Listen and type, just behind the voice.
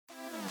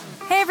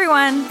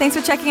everyone. Thanks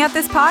for checking out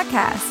this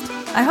podcast.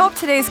 I hope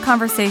today's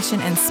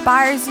conversation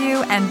inspires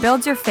you and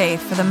builds your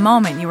faith for the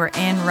moment you are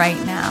in right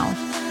now.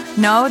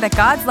 Know that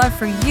God's love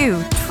for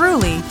you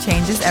truly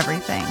changes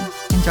everything.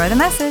 Enjoy the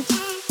message.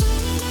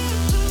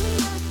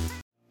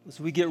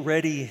 As we get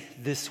ready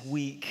this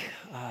week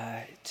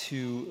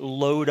to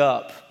load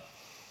up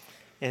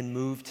and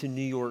move to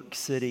New York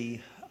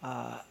City,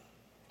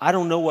 I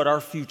don't know what our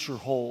future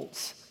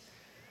holds,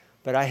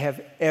 but I have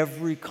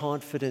every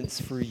confidence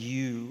for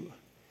you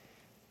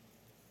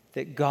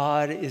that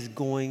God is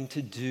going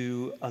to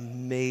do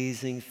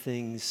amazing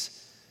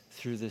things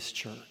through this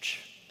church.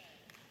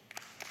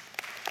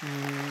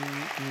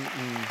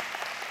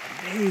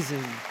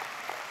 Amazing.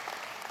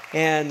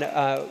 And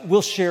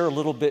we'll share a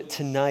little bit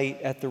tonight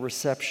at the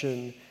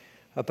reception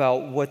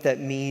about what that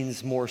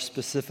means more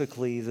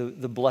specifically,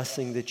 the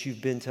blessing that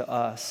you've been to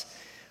us.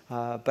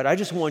 But I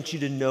just want you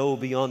to know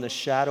beyond the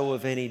shadow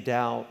of any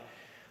doubt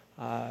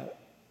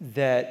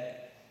that,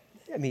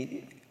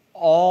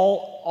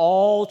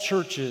 all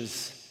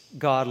churches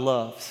God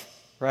loves,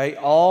 right?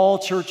 All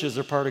churches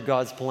are part of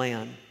God's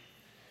plan.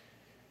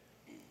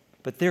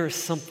 But there is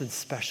something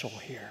special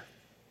here.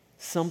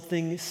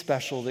 Something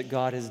special that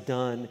God has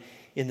done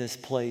in this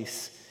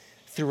place.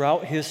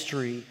 Throughout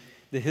history,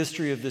 the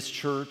history of this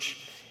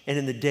church, and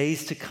in the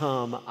days to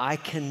come, I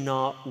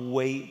cannot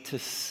wait to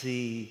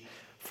see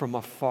from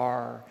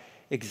afar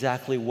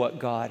exactly what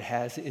God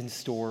has in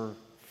store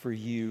for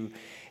you.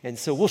 And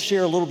so we'll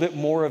share a little bit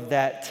more of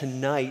that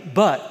tonight.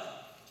 But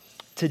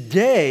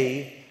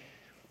today,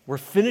 we're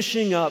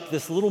finishing up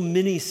this little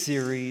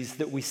mini-series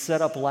that we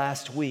set up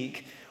last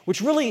week, which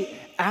really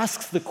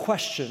asks the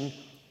question,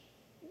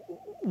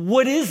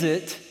 what is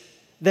it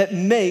that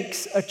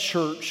makes a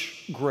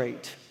church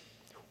great?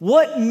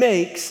 What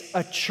makes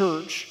a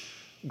church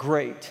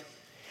great?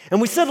 And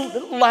we said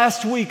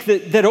last week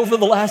that over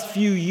the last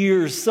few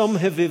years, some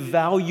have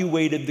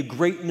evaluated the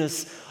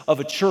greatness of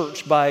a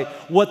church by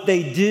what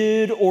they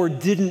did or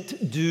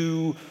didn't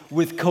do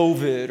with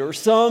COVID. Or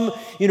some,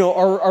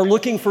 are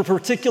looking for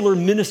particular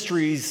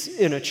ministries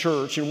in a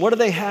church. And what do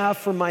they have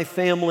for my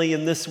family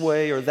in this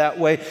way or that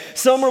way?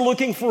 Some are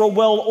looking for a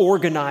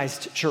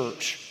well-organized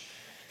church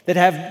that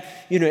have,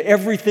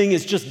 everything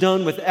is just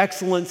done with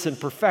excellence and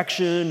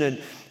perfection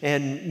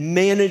and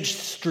managed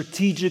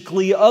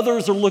strategically.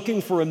 Others are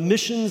looking for a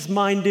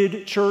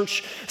missions-minded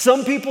church.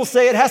 Some people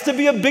say it has to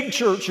be a big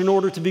church in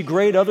order to be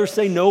great. Others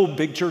say, no,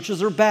 big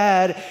churches are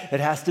bad.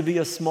 It has to be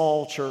a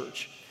small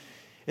church.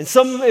 And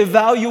some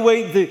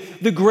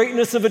evaluate the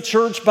greatness of a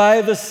church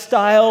by the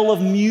style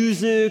of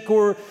music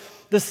or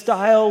the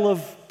style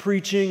of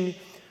preaching.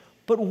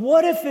 But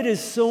what if it is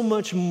so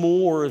much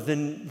more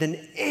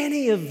than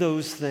any of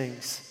those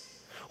things?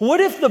 What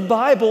if the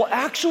Bible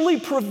actually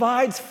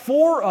provides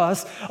for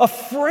us a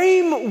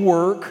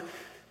framework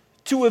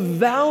to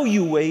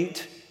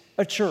evaluate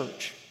a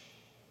church?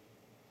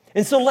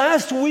 And so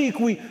last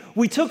week,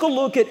 we took a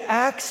look at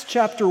Acts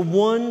chapter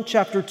 1,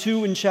 chapter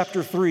 2, and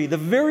chapter 3, the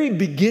very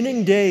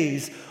beginning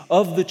days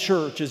of the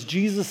church as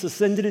Jesus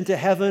ascended into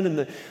heaven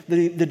and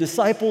the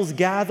disciples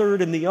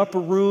gathered in the upper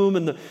room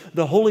and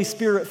the Holy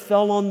Spirit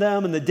fell on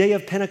them and the day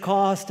of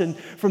Pentecost. And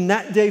from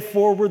that day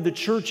forward, the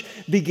church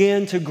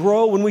began to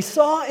grow. When we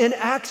saw in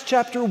Acts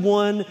chapter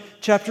 1,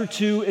 chapter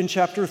 2, and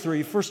chapter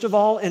 3, first of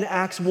all, in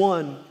Acts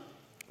 1,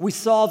 we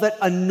saw that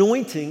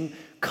anointing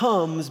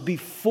comes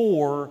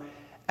before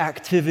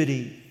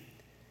activity.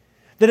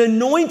 That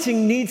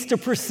anointing needs to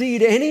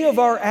precede any of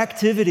our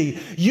activity.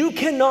 You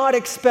cannot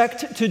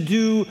expect to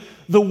do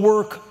the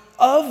work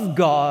of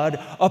God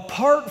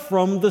apart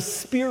from the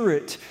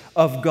Spirit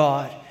of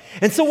God.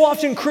 And so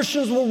often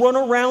Christians will run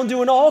around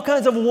doing all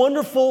kinds of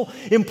wonderful,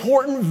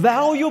 important,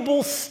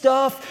 valuable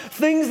stuff,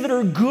 things that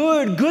are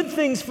good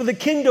things for the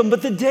kingdom.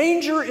 But the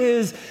danger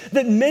is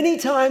that many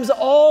times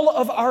all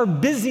of our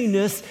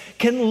busyness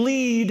can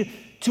lead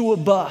to a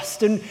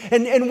bust.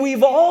 And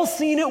we've all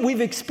seen it,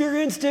 we've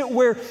experienced it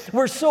where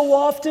so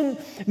often,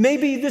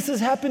 maybe this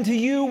has happened to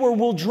you, where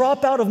we'll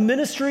drop out of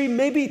ministry.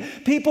 Maybe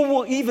people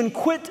will even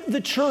quit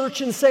the church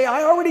and say,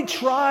 I already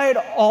tried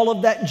all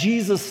of that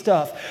Jesus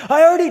stuff.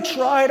 I already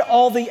tried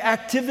all the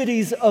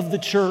activities of the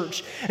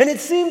church. And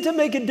it seemed to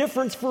make a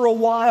difference for a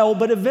while,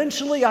 but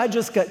eventually I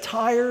just got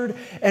tired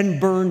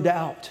and burned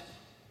out.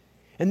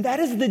 And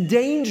that is the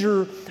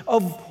danger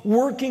of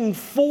working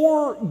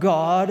for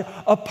God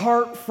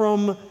apart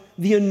from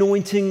the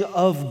anointing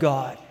of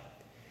God.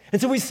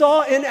 And so we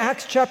saw in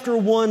Acts chapter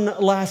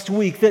 1 last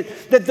week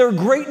that their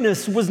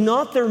greatness was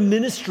not their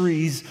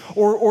ministries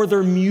or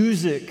their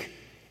music.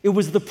 It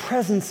was the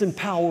presence and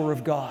power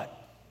of God.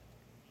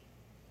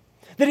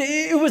 That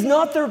it was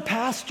not their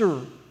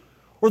pastor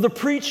or the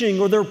preaching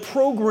or their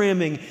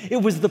programming.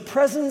 It was the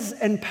presence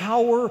and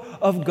power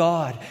of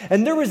God.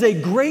 And there is a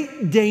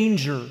great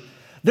danger.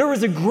 There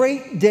is a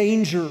great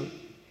danger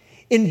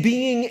in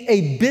being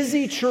a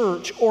busy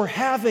church or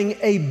having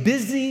a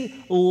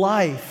busy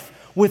life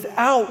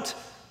without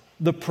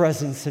the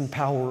presence and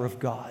power of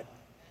God.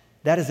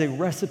 That is a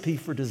recipe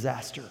for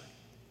disaster.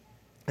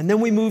 And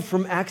then we move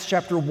from Acts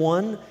chapter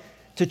 1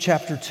 to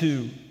chapter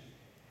 2.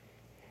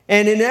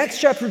 And in Acts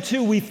chapter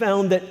 2, we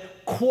found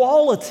that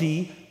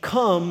quality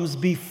comes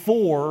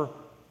before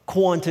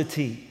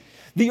quantity.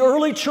 The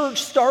early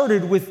church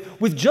started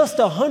with just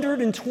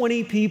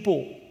 120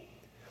 people.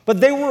 But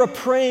they were a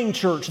praying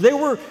church. They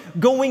were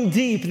going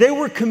deep. They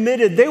were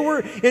committed. They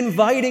were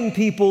inviting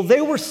people. They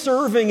were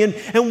serving.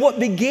 And what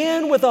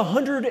began with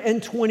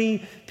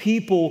 120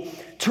 people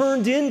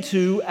turned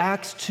into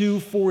Acts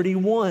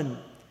 2:41.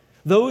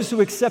 Those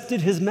who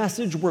accepted his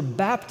message were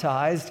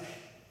baptized,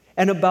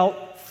 and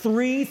about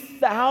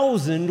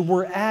 3,000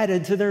 were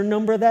added to their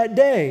number that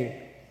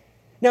day.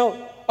 Now,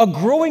 a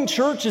growing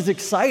church is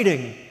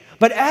exciting.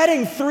 But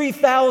adding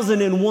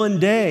 3,000 in one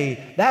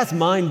day, that's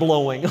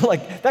mind-blowing.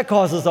 Like, that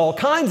causes all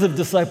kinds of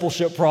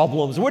discipleship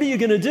problems. What are you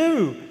going to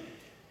do?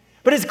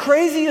 But as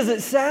crazy as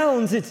it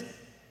sounds,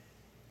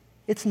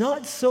 it's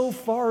not so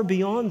far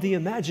beyond the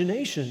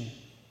imagination.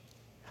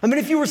 I mean,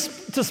 if you were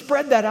to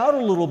spread that out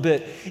a little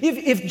bit,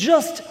 if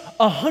just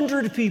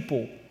 100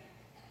 people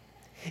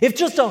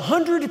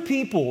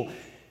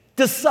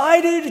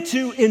decided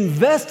to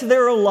invest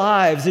their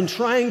lives in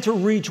trying to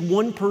reach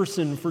one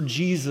person for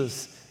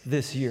Jesus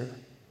this year,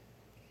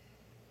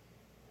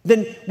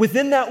 then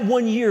within that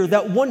 1 year,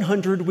 that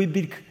 100 would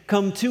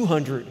become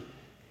 200.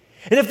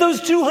 And if those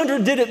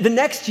 200 did it the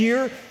next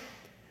year,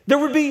 there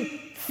would be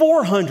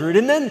 400.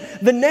 And then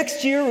the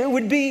next year, it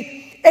would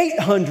be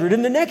 800.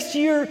 And the next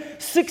year,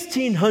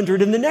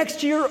 1,600. And the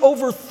next year,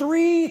 over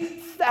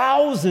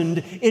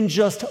 3,000 in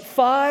just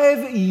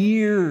 5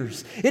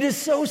 years. It is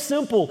so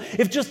simple.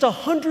 If just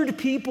 100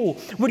 people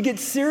would get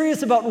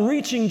serious about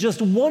reaching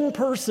just one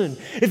person,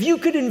 if you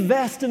could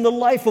invest in the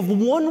life of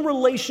one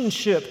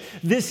relationship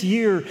this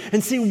year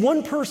and see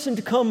one person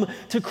to come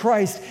to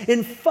Christ,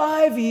 in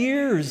 5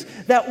 years,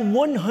 that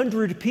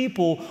 100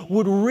 people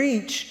would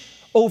reach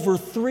over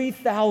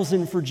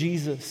 3,000 for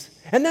Jesus.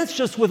 And that's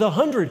just with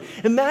 100.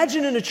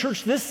 Imagine in a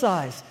church this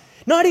size,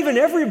 not even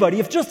everybody,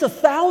 if just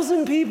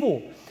 1,000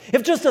 people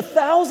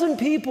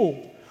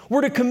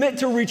were to commit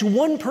to reach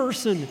one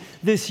person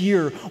this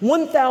year,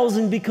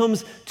 1,000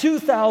 becomes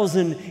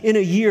 2,000 in a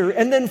year,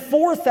 and then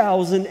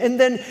 4,000, and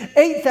then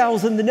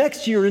 8,000 the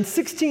next year, and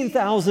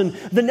 16,000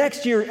 the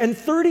next year, and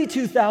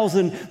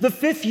 32,000 the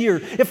fifth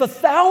year. If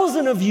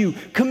 1,000 of you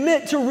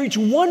commit to reach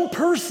one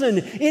person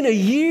in a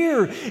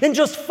year, in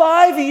just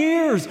 5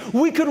 years,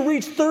 we could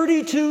reach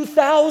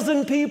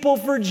 32,000 people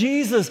for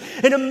Jesus.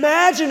 And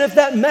imagine if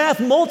that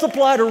math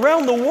multiplied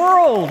around the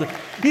world.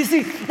 You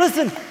see,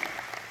 listen,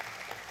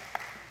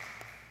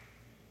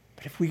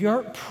 but if we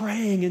aren't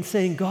praying and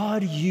saying,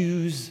 God,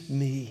 use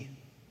me,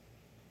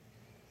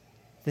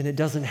 then it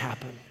doesn't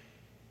happen.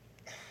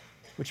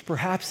 Which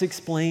perhaps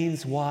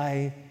explains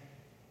why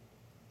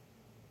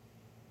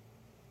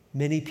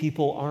many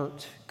people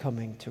aren't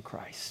coming to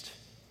Christ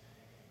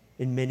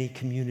in many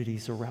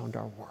communities around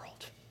our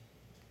world.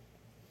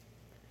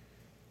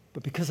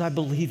 But because I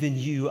believe in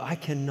you, I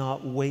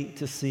cannot wait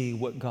to see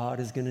what God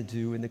is going to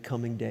do in the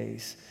coming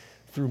days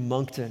through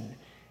Moncton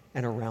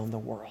and around the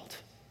world.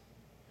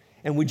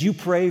 And would you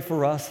pray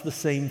for us the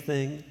same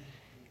thing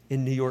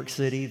in New York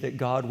City, that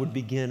God would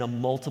begin a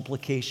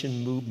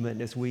multiplication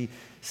movement as we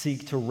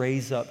seek to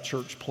raise up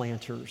church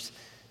planters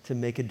to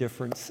make a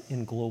difference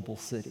in global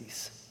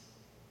cities?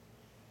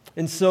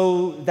 And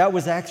so that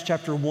was Acts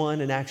chapter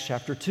 1 and Acts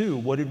chapter 2.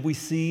 What did we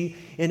see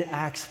in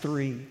Acts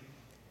 3?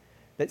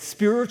 That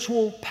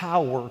spiritual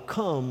power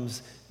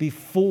comes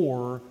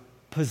before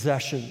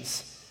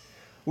possessions.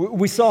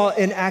 We saw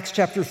in Acts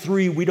chapter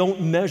 3, we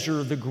don't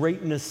measure the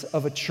greatness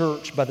of a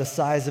church by the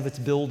size of its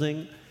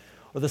building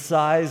or the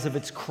size of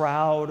its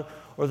crowd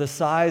or the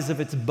size of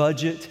its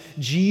budget.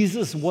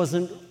 Jesus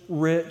wasn't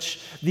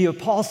rich. The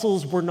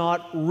apostles were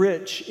not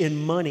rich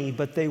in money,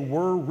 but they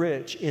were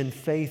rich in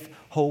faith,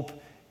 hope,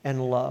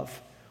 and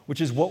love, which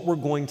is what we're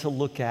going to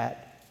look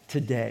at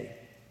today.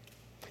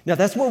 Now,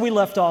 that's where we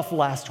left off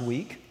last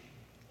week.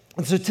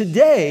 And so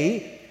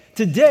today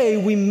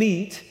we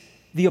meet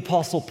the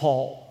Apostle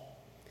Paul.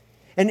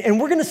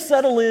 And we're going to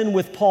settle in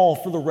with Paul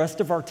for the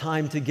rest of our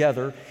time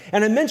together.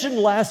 And I mentioned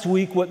last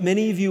week what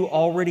many of you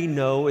already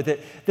know, that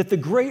the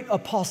great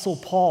Apostle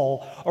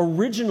Paul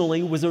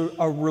originally was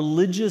a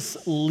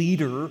religious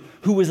leader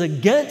who was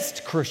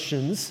against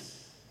Christians.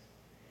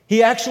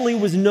 He actually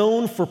was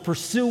known for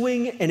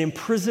pursuing and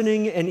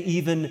imprisoning and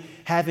even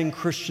having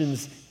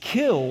Christians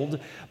killed,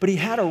 but he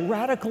had a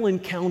radical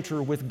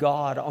encounter with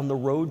God on the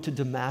road to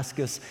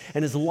Damascus,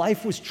 and his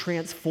life was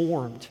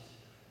transformed.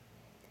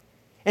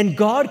 And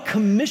God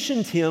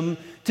commissioned him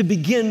to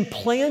begin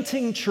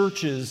planting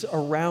churches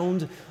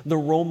around the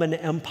Roman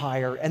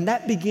Empire, and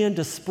that began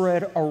to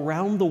spread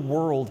around the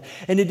world.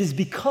 And it is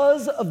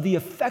because of the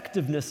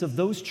effectiveness of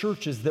those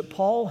churches that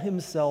Paul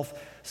himself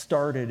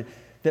started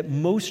that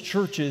most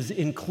churches,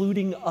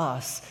 including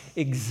us,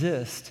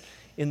 exist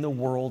in the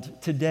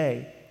world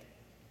today.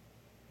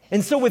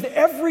 And so with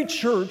every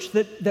church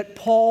that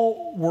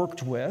Paul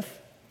worked with,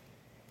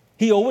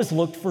 he always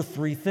looked for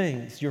three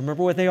things. You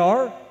remember what they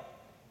are?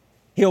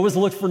 He always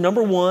looked for,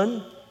 number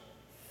one,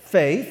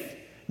 faith.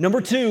 Number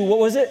two, what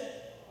was it?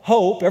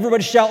 Hope.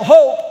 Everybody shout,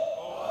 hope.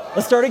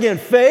 Let's start again.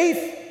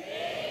 Faith,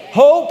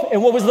 hope,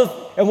 and what was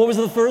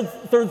the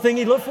third thing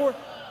he looked for?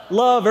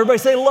 Love. Everybody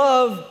say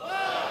love.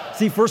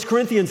 See, 1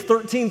 Corinthians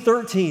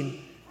 13:13.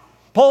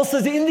 Paul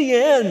says, in the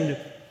end,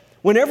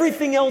 when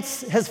everything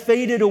else has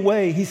faded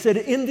away, he said,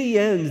 in the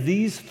end,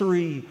 these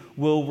three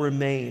will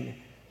remain: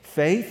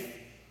 faith,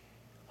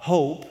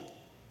 hope,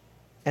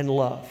 and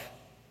love.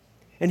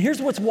 And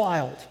here's what's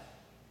wild.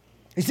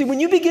 You see, when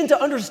you begin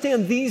to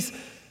understand these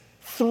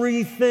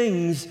three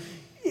things,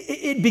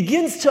 it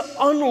begins to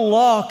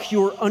unlock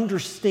your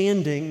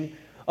understanding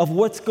of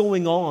what's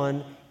going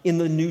on in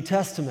the New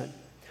Testament.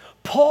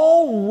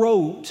 Paul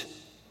wrote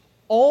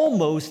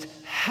almost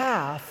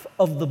half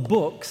of the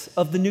books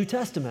of the New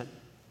Testament.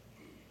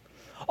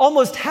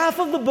 Almost half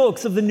of the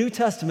books of the New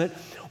Testament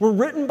were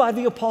written by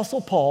the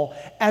Apostle Paul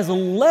as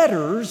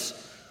letters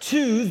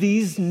to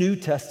these New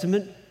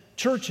Testament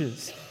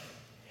churches.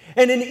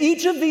 And in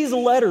each of these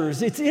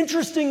letters, it's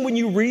interesting when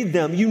you read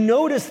them, you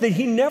notice that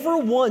he never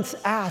once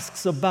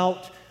asks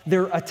about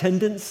their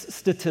attendance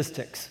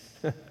statistics.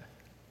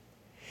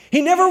 He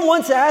never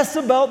once asks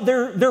about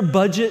their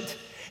budget.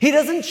 He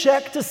doesn't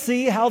check to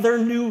see how their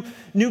new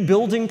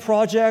building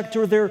project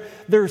or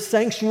their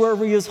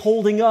sanctuary is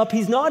holding up.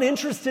 He's not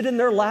interested in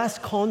their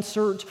last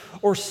concert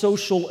or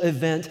social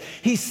event.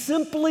 He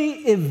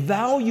simply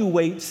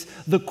evaluates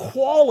the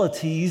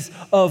qualities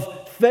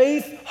of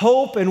faith,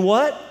 hope, and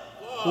what?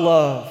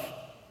 Love.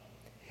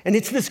 And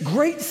it's this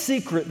great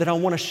secret that I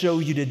want to show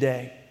you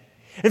today.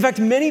 In fact,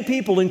 many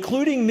people,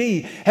 including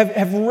me,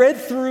 have read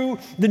through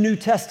the New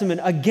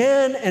Testament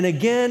again and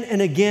again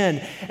and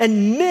again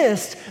and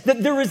missed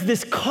that there is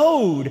this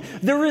code,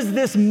 there is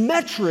this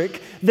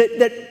metric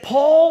that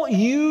Paul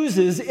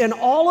uses in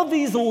all of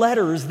these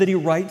letters that he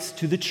writes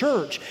to the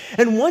church.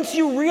 And once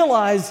you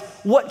realize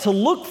what to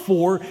look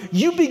for,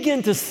 you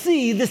begin to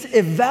see this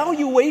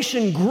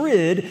evaluation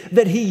grid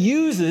that he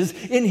uses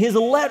in his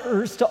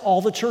letters to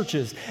all the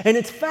churches. And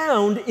it's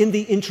found in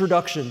the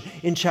introduction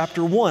in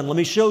chapter 1. Let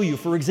me show you.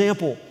 For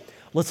example,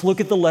 let's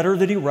look at the letter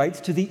that he writes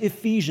to the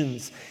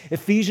Ephesians.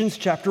 Ephesians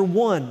chapter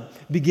 1,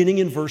 beginning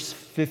in verse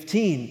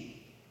 15.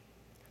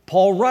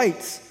 Paul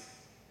writes,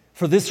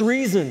 "For this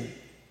reason,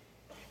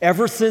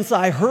 ever since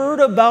I heard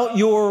about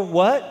your"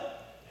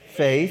 what?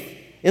 Faith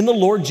in the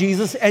Lord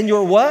Jesus and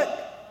your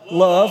what?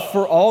 Love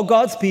for all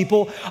God's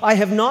people, I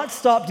have not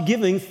stopped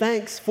giving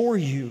thanks for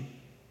you.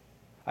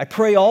 I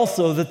pray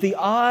also that the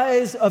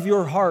eyes of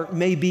your heart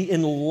may be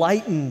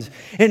enlightened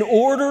in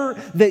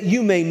order that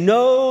you may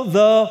know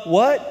the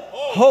what?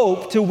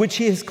 Hope to which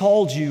he has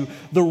called you,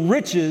 the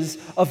riches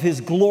of his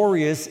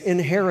glorious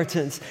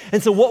inheritance.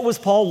 And so what was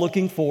Paul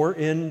looking for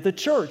in the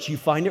church? You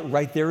find it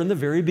right there in the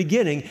very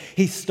beginning.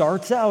 He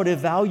starts out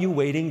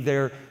evaluating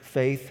their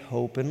faith,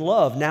 hope, and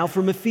love. Now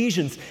from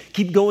Ephesians,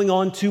 keep going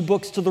on 2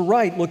 books to the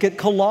right. Look at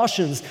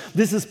Colossians.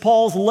 This is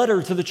Paul's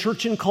letter to the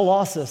church in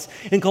Colossus.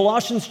 In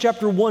Colossians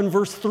chapter 1,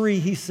 verse 3,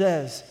 he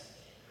says,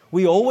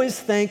 "We always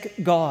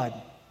thank God,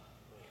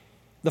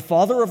 the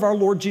Father of our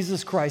Lord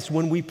Jesus Christ,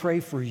 when we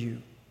pray for you,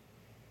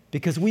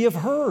 because we have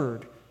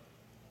heard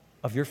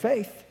of your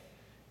faith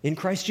in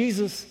Christ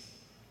Jesus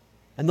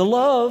and the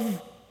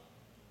love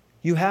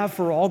you have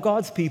for all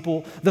God's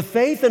people, the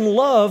faith and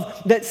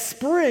love that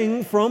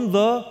spring from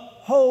the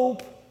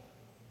hope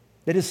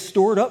that is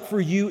stored up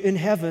for you in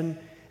heaven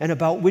and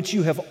about which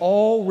you have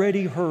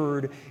already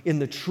heard in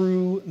the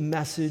true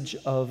message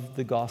of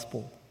the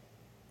gospel."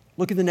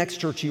 Look at the next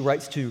church he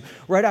writes to.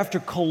 Right after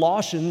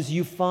Colossians,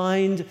 you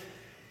find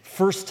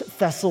 1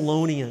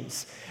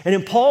 Thessalonians. And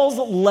in Paul's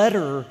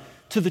letter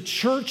to the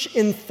church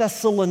in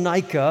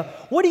Thessalonica,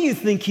 what do you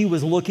think he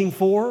was looking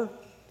for?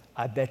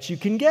 I bet you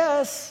can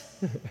guess.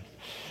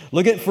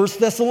 Look at 1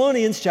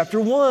 Thessalonians chapter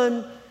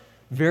 1,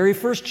 very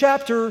first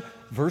chapter,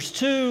 verse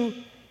 2.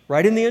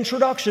 Right in the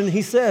introduction,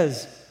 he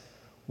says,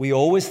 "We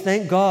always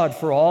thank God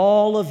for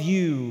all of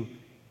you,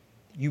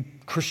 you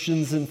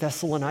Christians in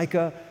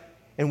Thessalonica,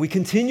 and we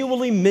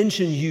continually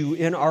mention you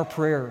in our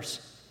prayers.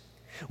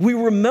 We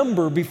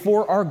remember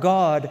before our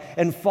God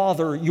and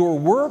Father your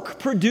work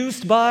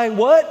produced by"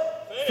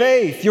 what?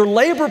 Faith. Your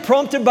labor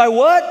prompted by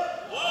what?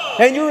 Love.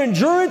 And your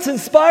endurance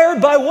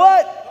inspired by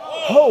what?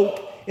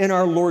 Hope in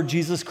our Lord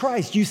Jesus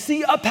Christ. You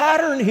see a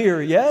pattern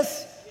here,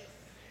 yes?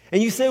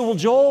 And you say, well,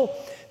 Joel,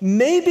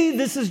 maybe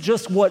this is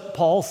just what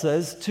Paul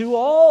says to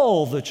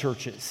all the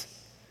churches.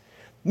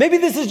 Maybe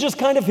this is just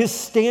kind of his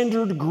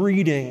standard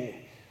greeting.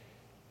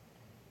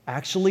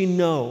 Actually,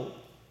 no.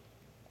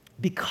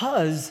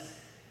 Because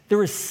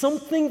there is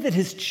something that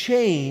has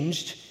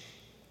changed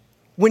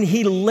when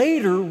he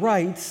later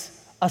writes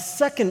a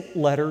second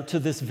letter to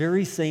this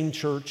very same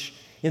church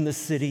in the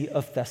city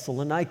of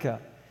Thessalonica.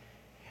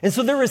 And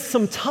so there is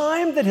some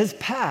time that has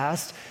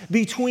passed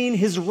between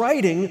his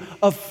writing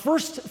of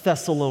 1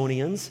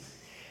 Thessalonians,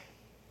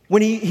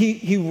 when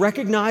he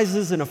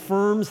recognizes and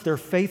affirms their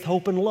faith,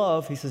 hope, and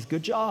love. He says,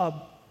 good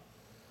job.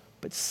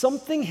 But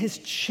something has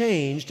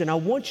changed, and I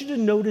want you to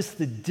notice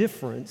the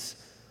difference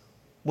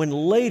when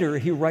later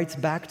he writes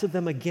back to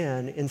them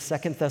again in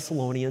 2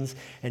 Thessalonians,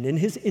 and in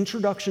his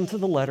introduction to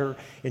the letter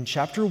in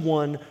chapter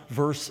 1,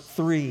 verse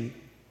 3,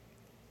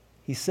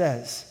 he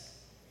says,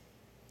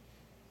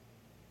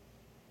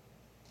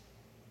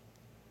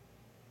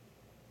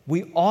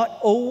 we ought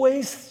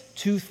always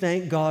to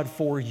thank God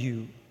for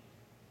you,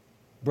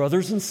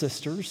 brothers and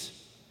sisters,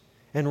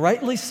 and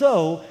rightly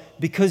so,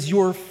 because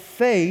your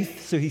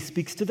faith," so he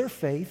speaks to their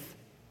faith,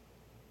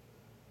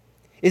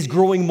 "is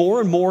growing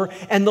more and more,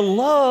 and the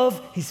love,"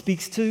 he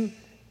speaks to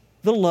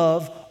the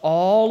love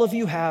all of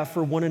you have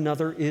for one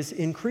another is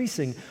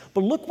increasing.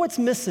 But look what's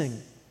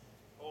missing.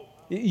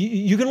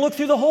 You can look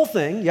through the whole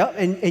thing, yeah,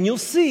 and you'll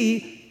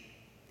see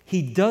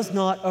he does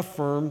not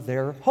affirm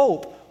their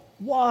hope.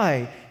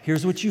 Why?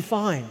 Here's what you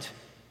find.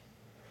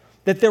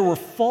 That there were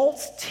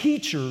false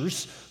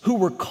teachers who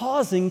were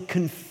causing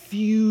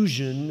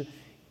confusion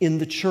in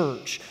the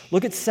church.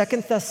 Look at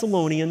 2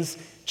 Thessalonians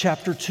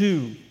chapter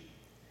 2.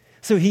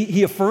 So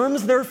he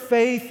affirms their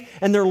faith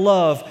and their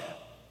love,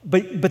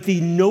 but the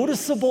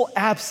noticeable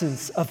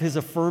absence of his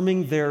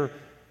affirming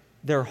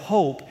their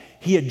hope,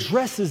 he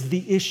addresses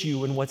the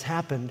issue in what's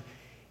happened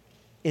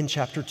in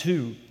chapter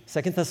 2.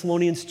 2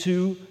 Thessalonians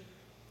 2,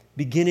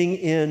 beginning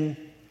in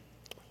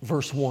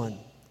verse 1.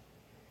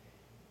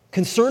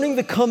 "Concerning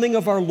the coming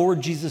of our Lord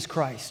Jesus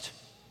Christ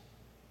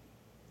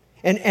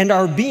and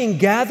our being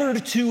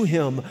gathered to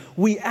him,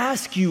 we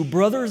ask you,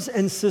 brothers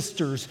and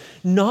sisters,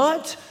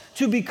 not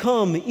to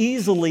become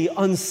easily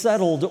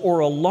unsettled or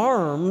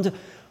alarmed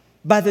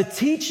by the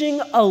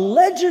teaching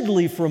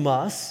allegedly from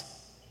us,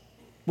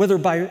 whether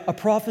by a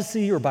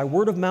prophecy or by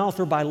word of mouth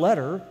or by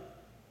letter,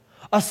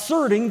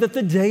 asserting that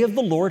the day of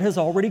the Lord has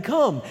already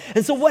come."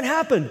 And so what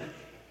happened?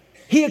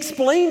 He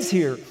explains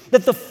here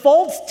that the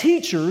false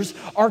teachers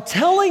are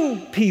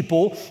telling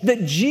people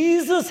that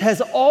Jesus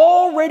has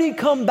already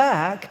come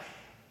back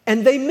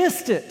and they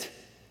missed it.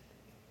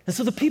 And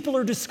so the people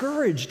are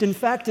discouraged. In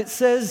fact, it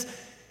says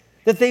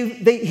that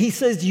he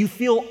says you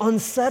feel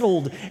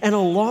unsettled and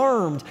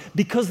alarmed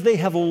because they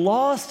have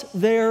lost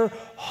their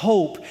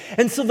hope.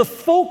 And so the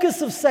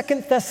focus of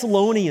 2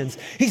 Thessalonians,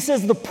 he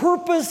says the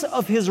purpose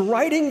of his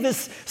writing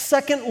this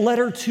second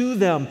letter to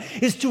them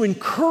is to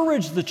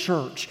encourage the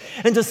church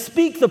and to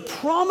speak the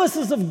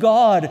promises of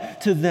God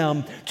to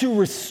them to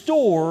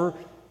restore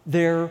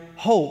their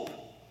hope.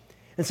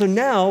 And so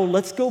now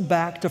let's go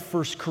back to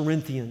 1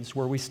 Corinthians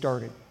where we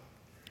started.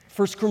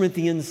 1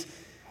 Corinthians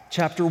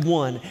chapter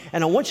 1.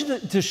 And I want you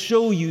to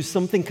show you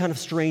something kind of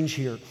strange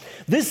here.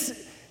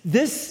 This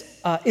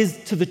is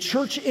to the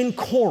church in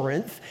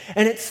Corinth,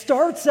 and it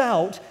starts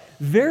out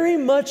very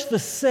much the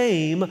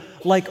same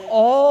like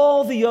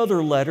all the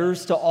other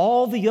letters to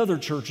all the other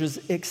churches,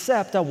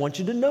 except I want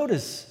you to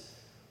notice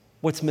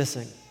what's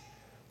missing.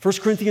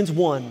 1 Corinthians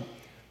 1,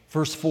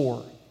 verse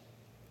 4.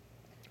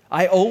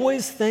 "I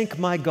always thank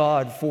my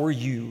God for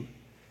you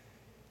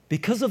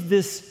because of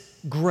this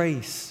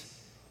grace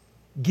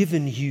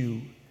given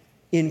you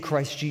in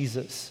Christ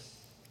Jesus.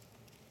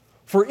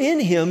 For in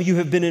him you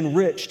have been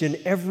enriched in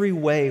every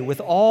way with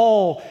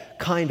all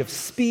kind of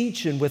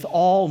speech and with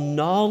all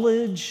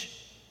knowledge,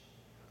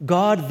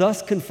 God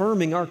thus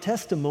confirming our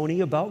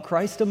testimony about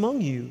Christ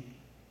among you.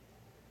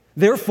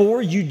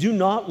 Therefore you do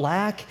not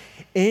lack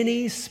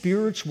any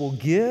spiritual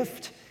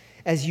gift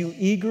as you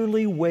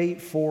eagerly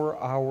wait for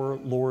our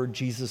Lord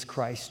Jesus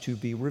Christ to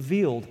be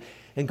revealed."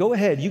 And go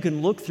ahead, you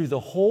can look through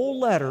the whole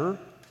letter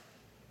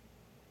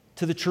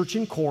to the church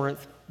in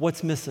Corinth.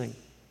 What's missing?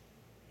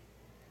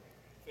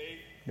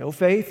 No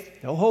faith,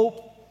 no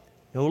hope,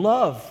 no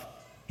love.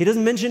 He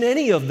doesn't mention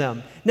any of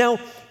them. Now,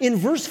 in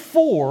verse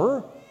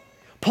 4,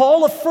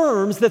 Paul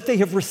affirms that they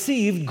have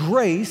received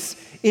grace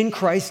in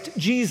Christ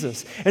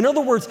Jesus. In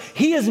other words,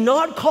 he is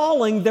not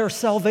calling their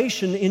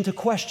salvation into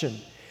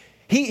question.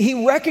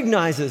 He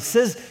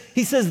recognizes,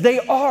 he says they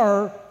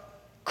are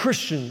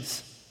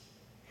Christians.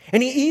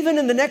 And he even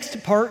in the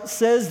next part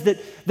says that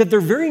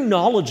they're very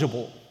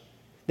knowledgeable.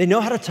 They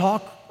know how to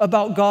talk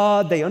about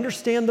God. They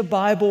understand the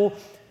Bible.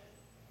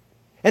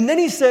 And then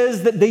he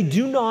says that they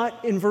do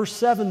not, in verse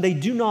 7, they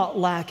do not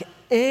lack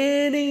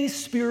any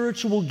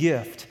spiritual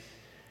gift.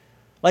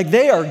 Like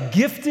they are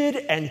gifted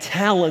and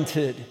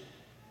talented.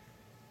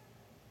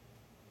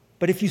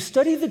 But if you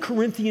study the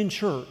Corinthian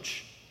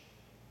church,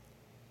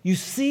 you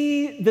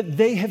see that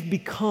they have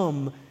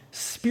become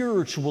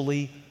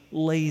spiritually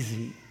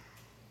lazy.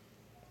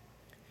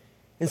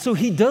 And so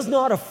he does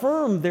not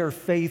affirm their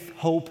faith,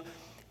 hope,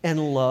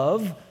 and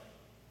love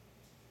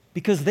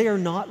because they are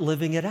not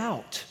living it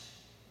out.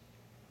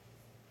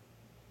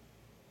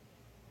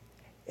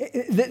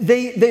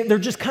 They're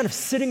just kind of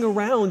sitting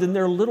around in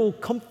their little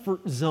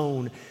comfort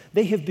zone.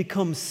 They have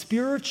become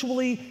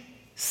spiritually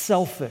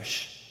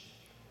selfish,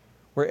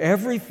 where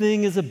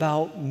everything is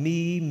about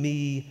me,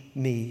 me,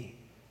 me.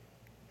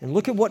 And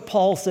look at what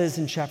Paul says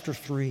in chapter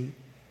 3.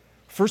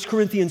 1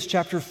 Corinthians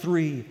chapter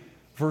 3,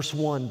 verse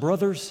 1.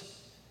 Brothers,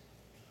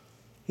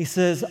 he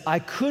says, I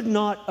could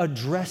not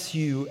address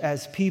you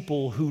as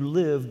people who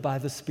live by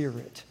the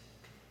Spirit,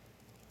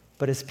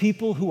 but as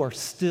people who are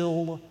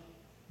still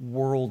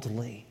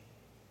worldly.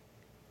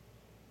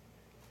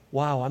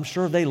 Wow, I'm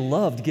sure they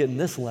loved getting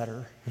this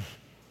letter.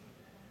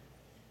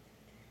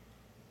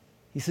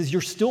 He says,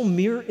 you're still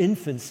mere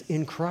infants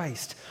in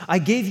Christ. I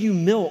gave you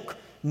milk,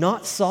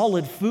 not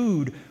solid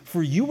food,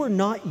 for you were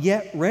not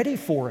yet ready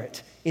for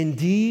it.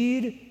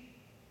 Indeed,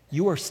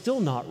 you are still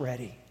not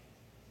ready.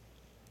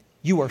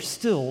 You are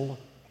still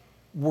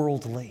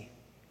worldly.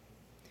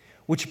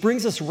 Which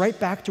brings us right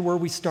back to where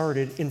we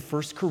started in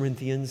 1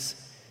 Corinthians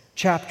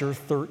chapter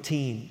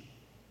 13,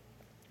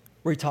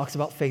 where he talks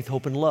about faith,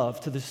 hope, and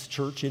love to this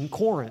church in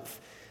Corinth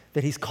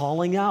that he's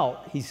calling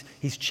out.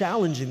 He's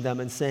challenging them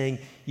and saying,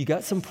 you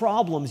got some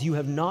problems. You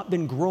have not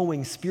been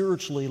growing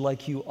spiritually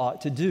like you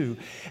ought to do.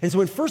 And so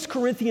in 1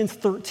 Corinthians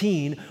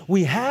 13,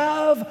 we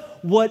have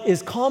what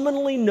is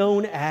commonly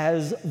known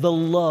as the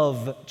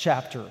love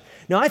chapter.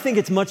 Now, I think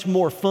it's much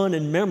more fun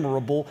and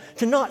memorable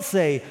to not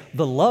say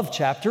the love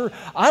chapter.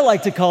 I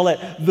like to call it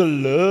the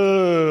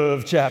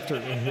love chapter,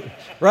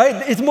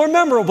 right? It's more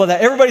memorable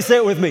that. Everybody say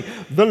it with me,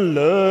 the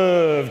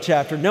love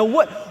chapter. Now,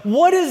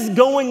 what is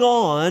going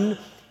on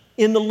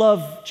in the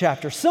love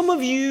chapter? Some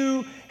of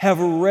you have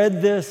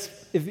read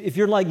this, if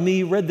you're like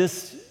me, read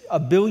this a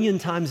billion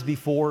times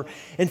before.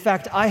 In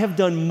fact, I have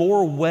done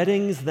more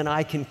weddings than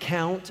I can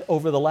count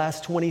over the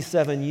last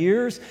 27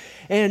 years.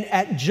 And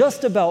at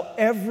just about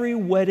every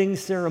wedding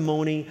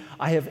ceremony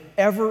I have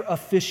ever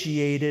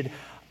officiated,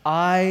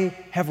 I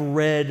have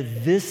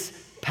read this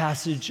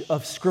passage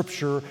of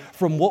Scripture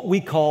from what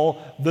we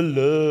call the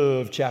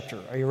love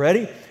chapter. Are you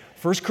ready?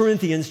 1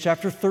 Corinthians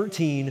chapter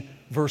 13,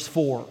 verse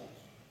 4.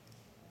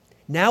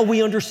 Now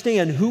we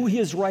understand who he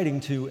is writing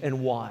to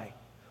and why.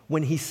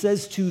 When he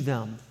says to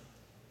them,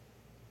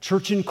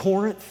 Church in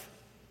Corinth,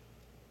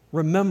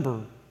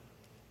 remember,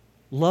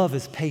 love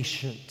is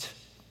patient.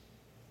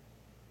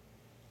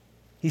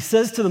 He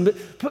says to them,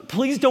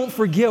 please don't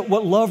forget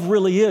what love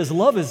really is.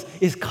 Love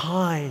is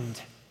kind.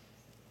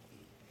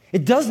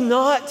 It does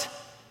not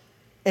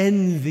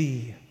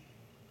envy.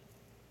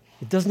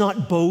 It does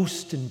not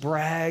boast and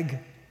brag.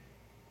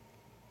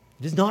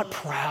 It is not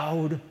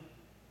proud.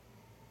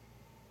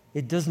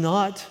 It does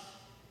not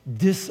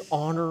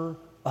dishonor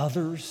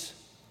others.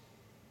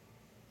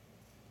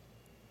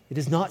 It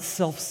is not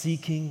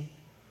self-seeking.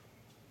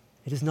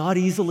 It is not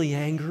easily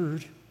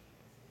angered.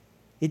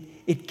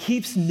 It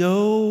keeps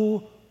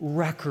no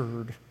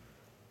record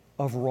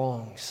of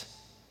wrongs.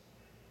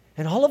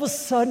 And all of a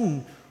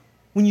sudden,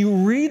 when you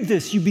read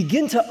this, you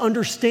begin to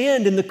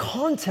understand in the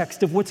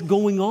context of what's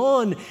going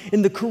on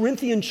in the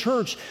Corinthian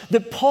church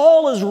that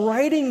Paul is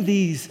writing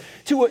these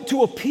to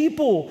a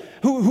people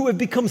who have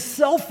become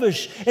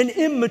selfish and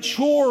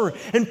immature.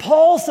 And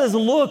Paul says,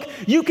 look,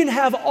 you can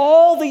have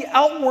all the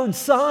outward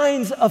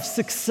signs of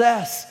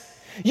success.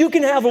 You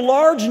can have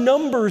large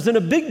numbers and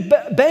a big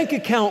bank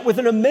account with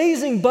an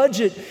amazing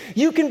budget.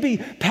 You can be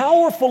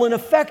powerful and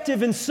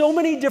effective in so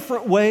many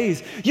different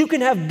ways. You can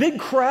have big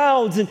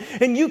crowds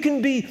and you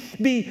can be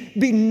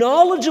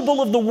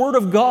knowledgeable of the Word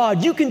of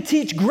God. You can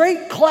teach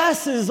great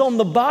classes on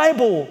the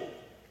Bible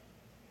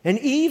and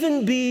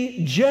even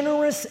be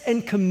generous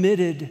and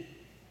committed.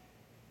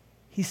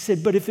 He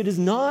said, but if it is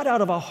not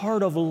out of a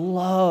heart of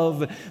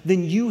love,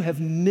 then you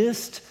have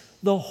missed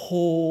the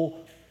whole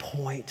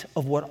point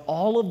of what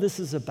all of this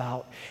is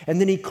about.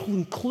 And then he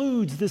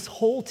concludes this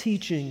whole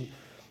teaching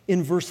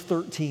in verse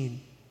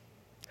 13.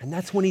 And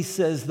that's when he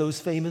says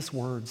those famous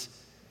words.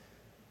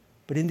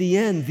 But in the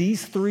end,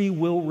 these three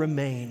will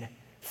remain: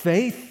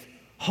 faith,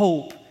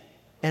 hope,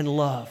 and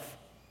love.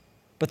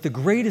 But the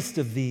greatest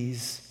of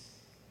these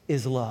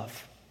is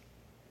love.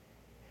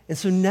 And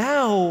so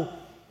now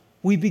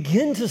we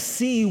begin to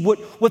see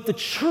what the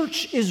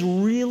church is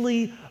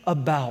really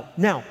about.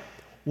 Now,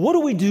 what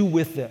do we do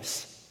with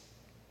this?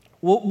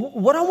 Well,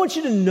 what I want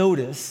you to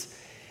notice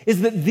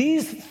is that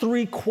these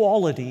three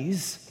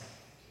qualities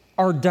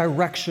are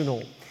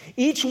directional.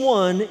 Each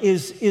one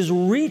is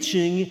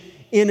reaching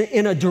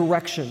in a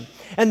direction.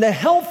 And the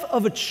health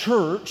of a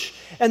church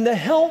and the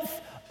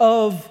health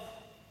of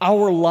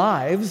our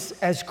lives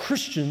as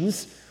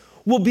Christians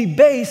will be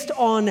based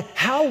on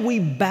how we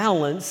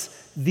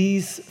balance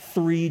these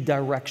three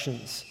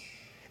directions.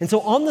 And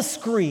so on the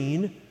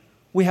screen,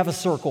 we have a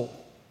circle.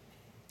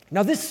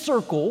 Now, this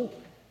circle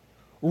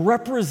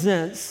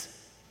represents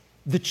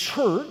the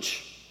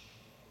church,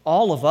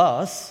 all of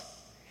us,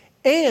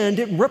 and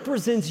it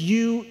represents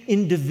you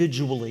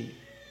individually,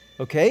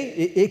 okay?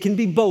 It can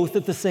be both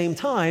at the same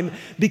time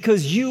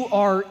because you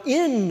are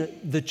in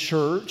the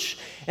church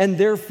and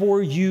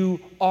therefore you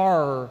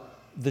are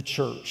the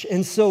church.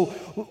 And so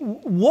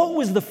what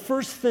was the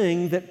first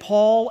thing that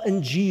Paul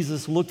and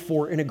Jesus looked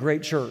for in a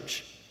great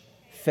church?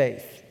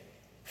 Faith.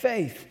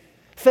 Faith.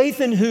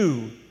 Faith in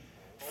who?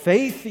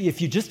 Faith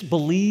if you just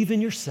believe in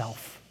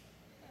yourself.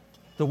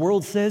 The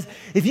world says,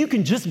 if you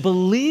can just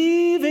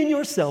believe in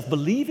yourself,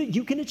 believe it,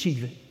 you can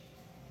achieve it.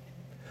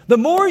 The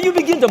more you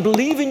begin to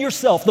believe in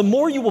yourself, the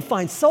more you will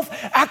find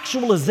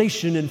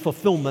self-actualization and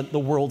fulfillment, the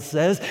world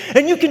says,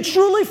 and you can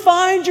truly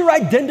find your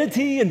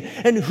identity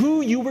and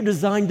who you were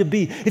designed to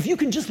be. If you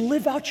can just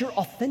live out your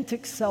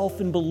authentic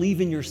self and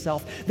believe in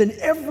yourself, then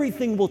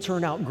everything will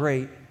turn out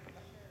great.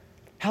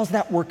 How's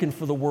that working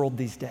for the world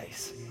these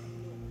days?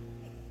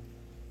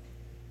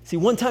 See,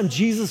 one time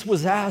Jesus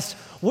was asked,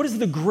 what is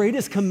the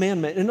greatest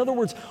commandment? In other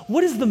words,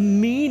 what is the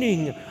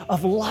meaning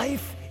of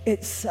life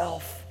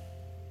itself?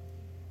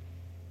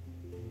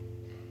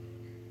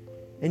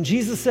 And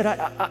Jesus said,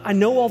 I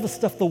know all the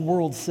stuff the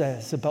world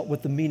says about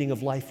what the meaning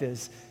of life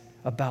is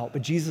about,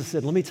 but Jesus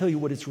said, let me tell you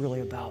what it's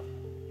really about.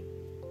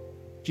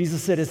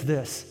 Jesus said, it's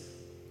this: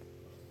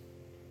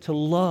 to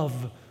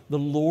love the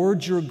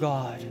Lord your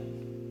God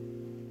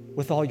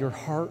with all your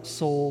heart,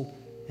 soul,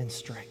 and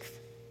strength.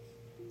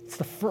 It's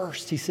the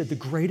first, he said, the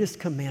greatest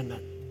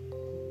commandment.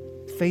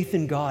 Faith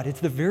in God. It's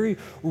the very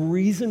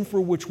reason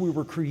for which we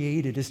were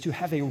created, is to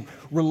have a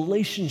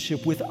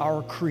relationship with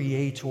our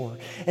Creator.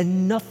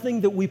 And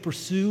nothing that we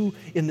pursue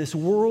in this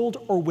world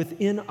or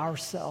within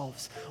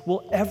ourselves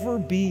will ever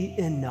be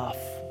enough.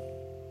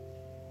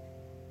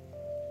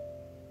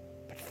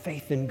 But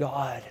faith in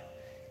God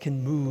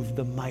can move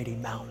the mighty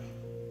mountain.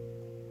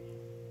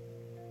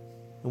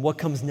 And what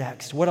comes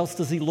next? What else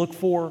does he look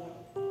for?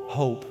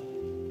 Hope.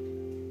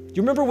 Do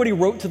you remember what he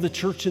wrote to the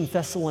church in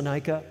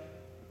Thessalonica?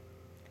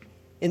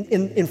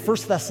 In 1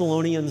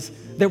 Thessalonians,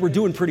 they were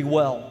doing pretty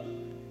well.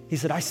 He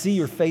said, I see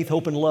your faith,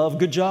 hope, and love.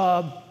 Good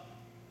job.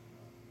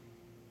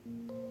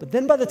 But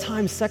then by the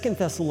time 2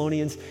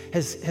 Thessalonians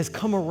has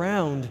come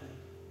around,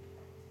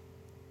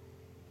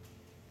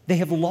 they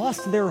have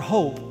lost their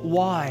hope.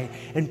 Why?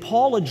 And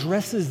Paul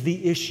addresses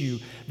the issue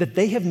that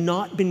they have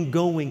not been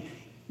going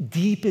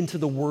deep into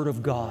the Word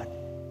of God.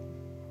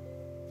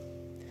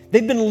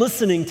 They've been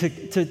listening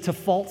to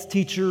false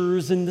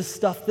teachers and the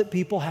stuff that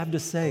people have to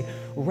say,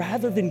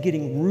 rather than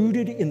getting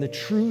rooted in the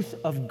truth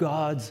of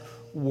God's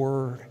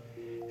Word.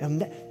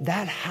 And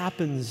that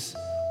happens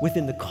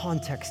within the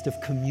context of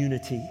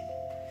community.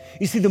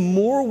 You see, the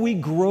more we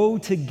grow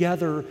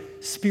together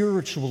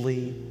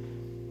spiritually,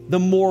 the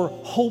more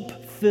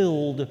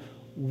hope-filled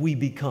we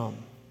become.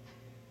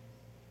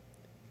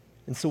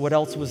 And so what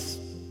else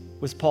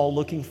was Paul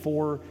looking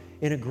for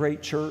in a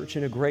great church,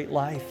 in a great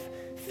life?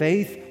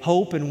 Faith,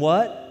 hope, and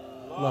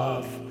what?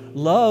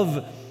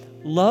 Love.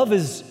 Love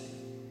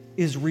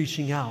is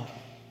reaching out.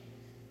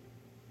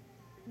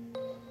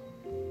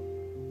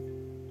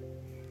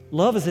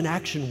 Love is an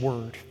action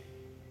word.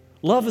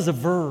 Love is a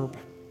verb.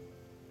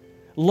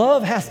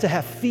 Love has to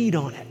have feet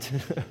on it.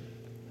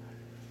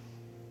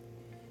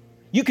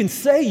 You can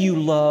say you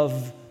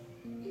love,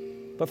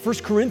 but 1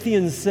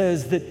 Corinthians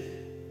says that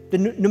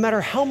no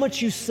matter how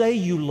much you say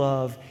you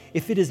love,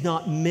 if it is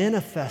not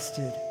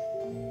manifested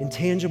in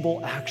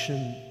tangible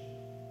action,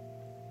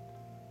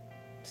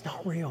 it's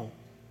not real.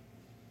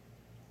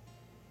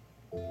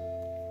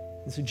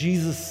 And so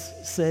Jesus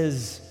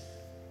says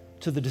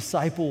to the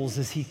disciples,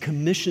 as he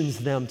commissions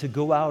them to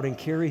go out and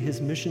carry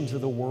his mission to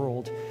the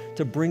world,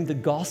 to bring the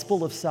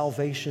gospel of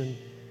salvation,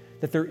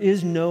 that there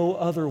is no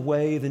other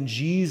way than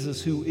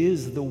Jesus, who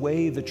is the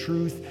way, the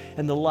truth,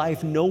 and the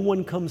life. No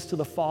one comes to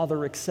the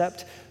Father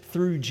except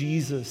through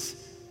Jesus.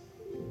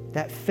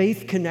 That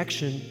faith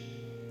connection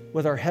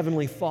with our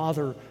Heavenly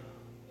Father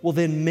will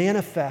then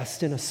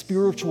manifest in a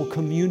spiritual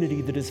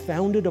community that is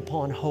founded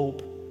upon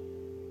hope.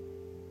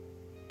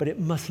 But it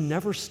must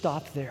never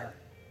stop there.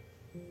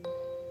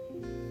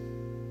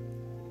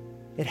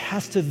 It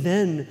has to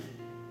then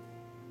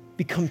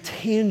become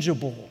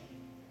tangible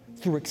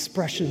through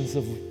expressions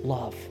of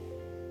love.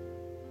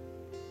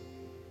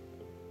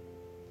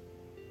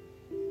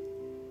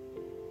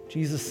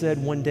 Jesus said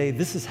one day,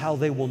 this is how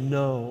they will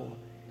know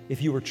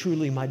if you are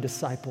truly my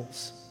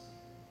disciples,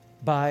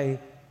 by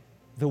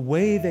the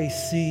way they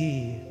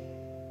see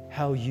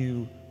how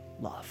you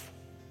love.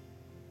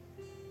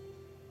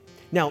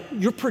 Now,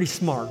 you're pretty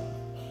smart.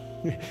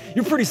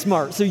 You're pretty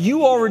smart, so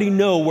you already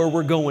know where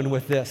we're going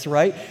with this,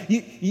 right?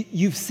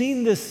 You've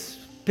seen this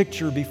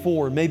picture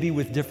before, maybe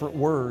with different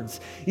words.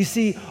 You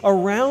see,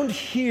 around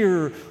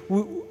here,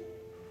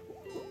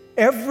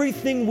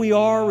 everything we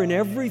are and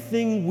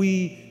everything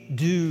we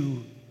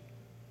do,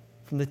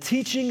 from the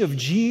teaching of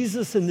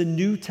Jesus in the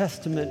New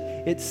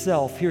Testament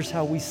itself, here's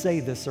how we say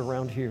this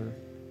around here.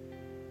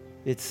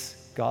 It's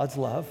God's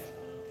love,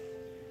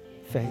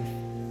 faith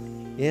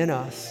in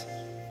us,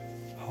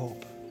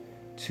 hope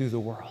to the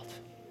world.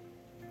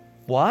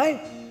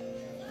 Why?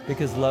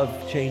 Because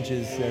love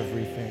changes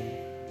everything.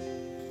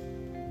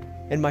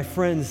 And my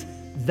friends,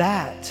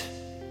 that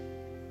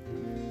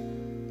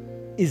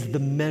is the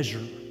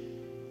measure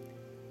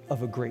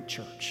of a great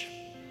church.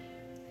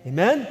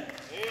 Amen?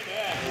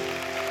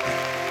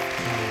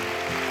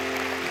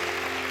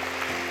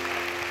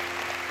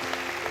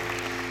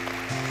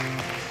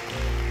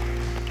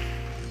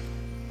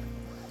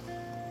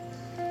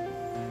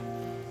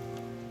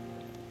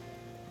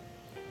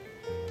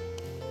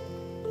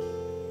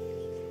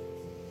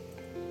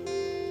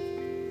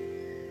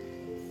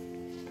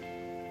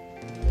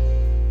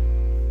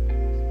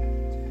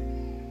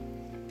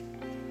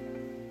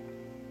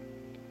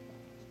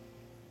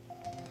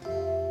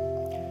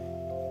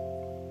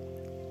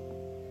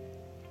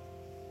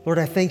 Lord,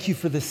 I thank you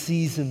for the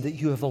season that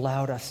you have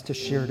allowed us to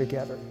share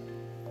together.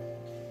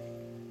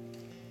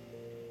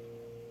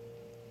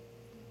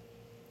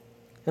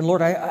 And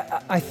Lord,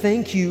 I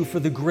thank you for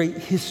the great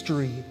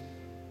history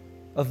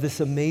of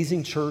this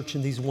amazing church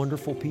and these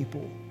wonderful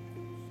people.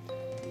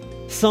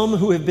 Some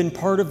who have been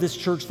part of this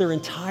church their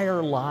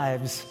entire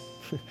lives.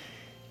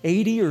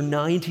 80 or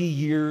 90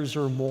 years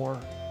or more.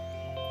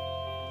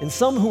 And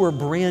some who are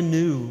brand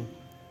new.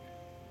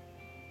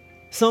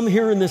 Some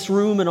here in this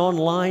room and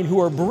online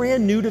who are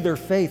brand new to their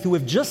faith, who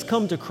have just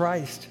come to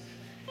Christ.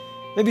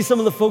 Maybe some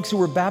of the folks who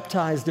were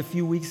baptized a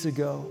few weeks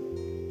ago.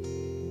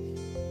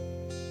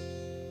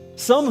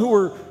 Some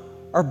who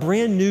are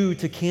brand new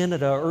to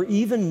Canada, or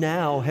even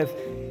now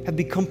have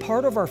become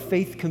part of our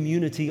faith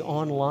community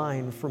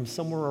online from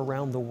somewhere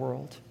around the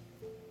world.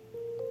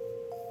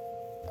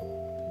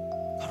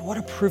 God, what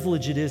a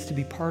privilege it is to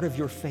be part of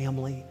your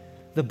family,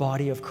 the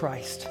body of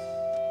Christ.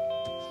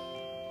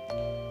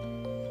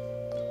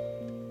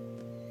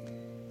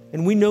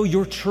 And we know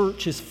your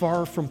church is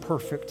far from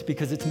perfect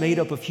because it's made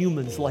up of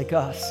humans like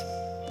us.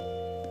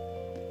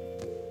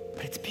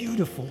 But it's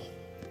beautiful.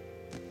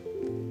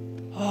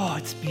 Oh,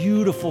 it's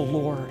beautiful,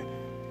 Lord.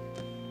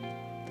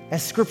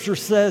 As Scripture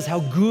says, how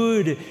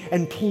good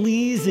and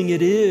pleasing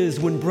it is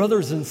when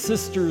brothers and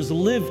sisters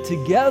live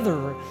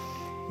together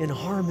in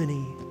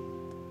harmony.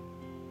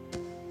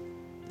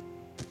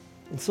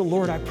 And so,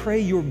 Lord, I pray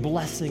your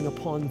blessing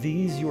upon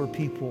these, your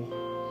people.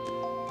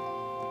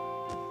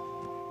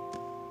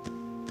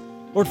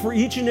 Lord, for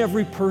each and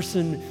every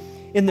person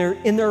in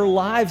their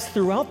lives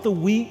throughout the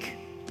week,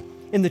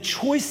 in the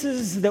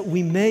choices that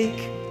we make,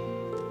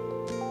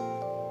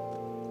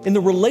 in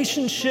the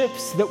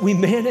relationships that we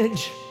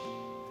manage,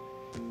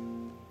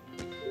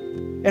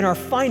 in our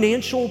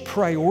financial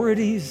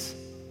priorities,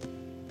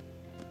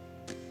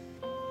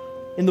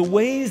 in the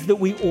ways that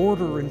we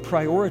order and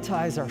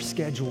prioritize our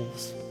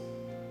schedules.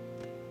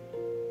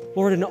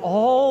 Lord, in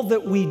all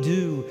that we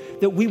do,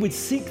 that we would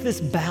seek this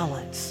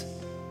balance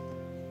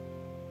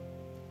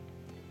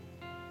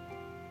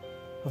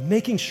of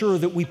making sure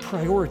that we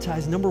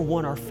prioritize, number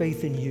one, our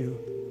faith in you,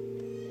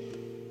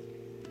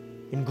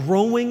 and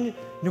growing,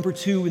 number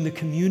two, in the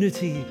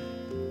community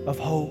of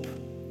hope,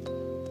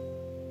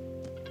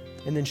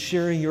 and then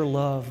sharing your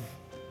love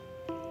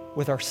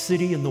with our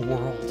city and the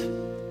world.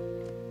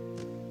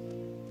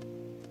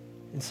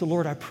 And so,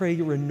 Lord, I pray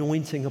your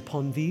anointing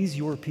upon these,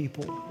 your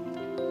people.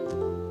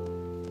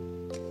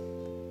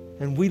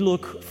 And we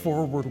look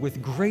forward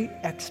with great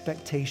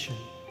expectation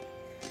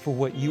for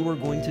what you are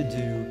going to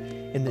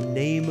do. In the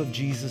name of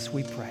Jesus,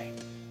 we pray.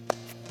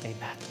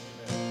 Amen.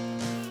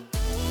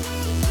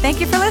 Thank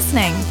you for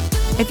listening.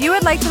 If you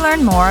would like to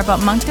learn more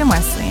about Moncton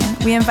Wesleyan,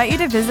 we invite you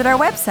to visit our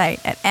website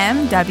at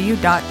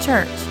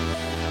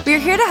mw.church. We are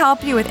here to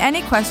help you with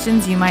any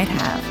questions you might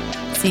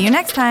have. See you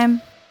next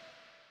time.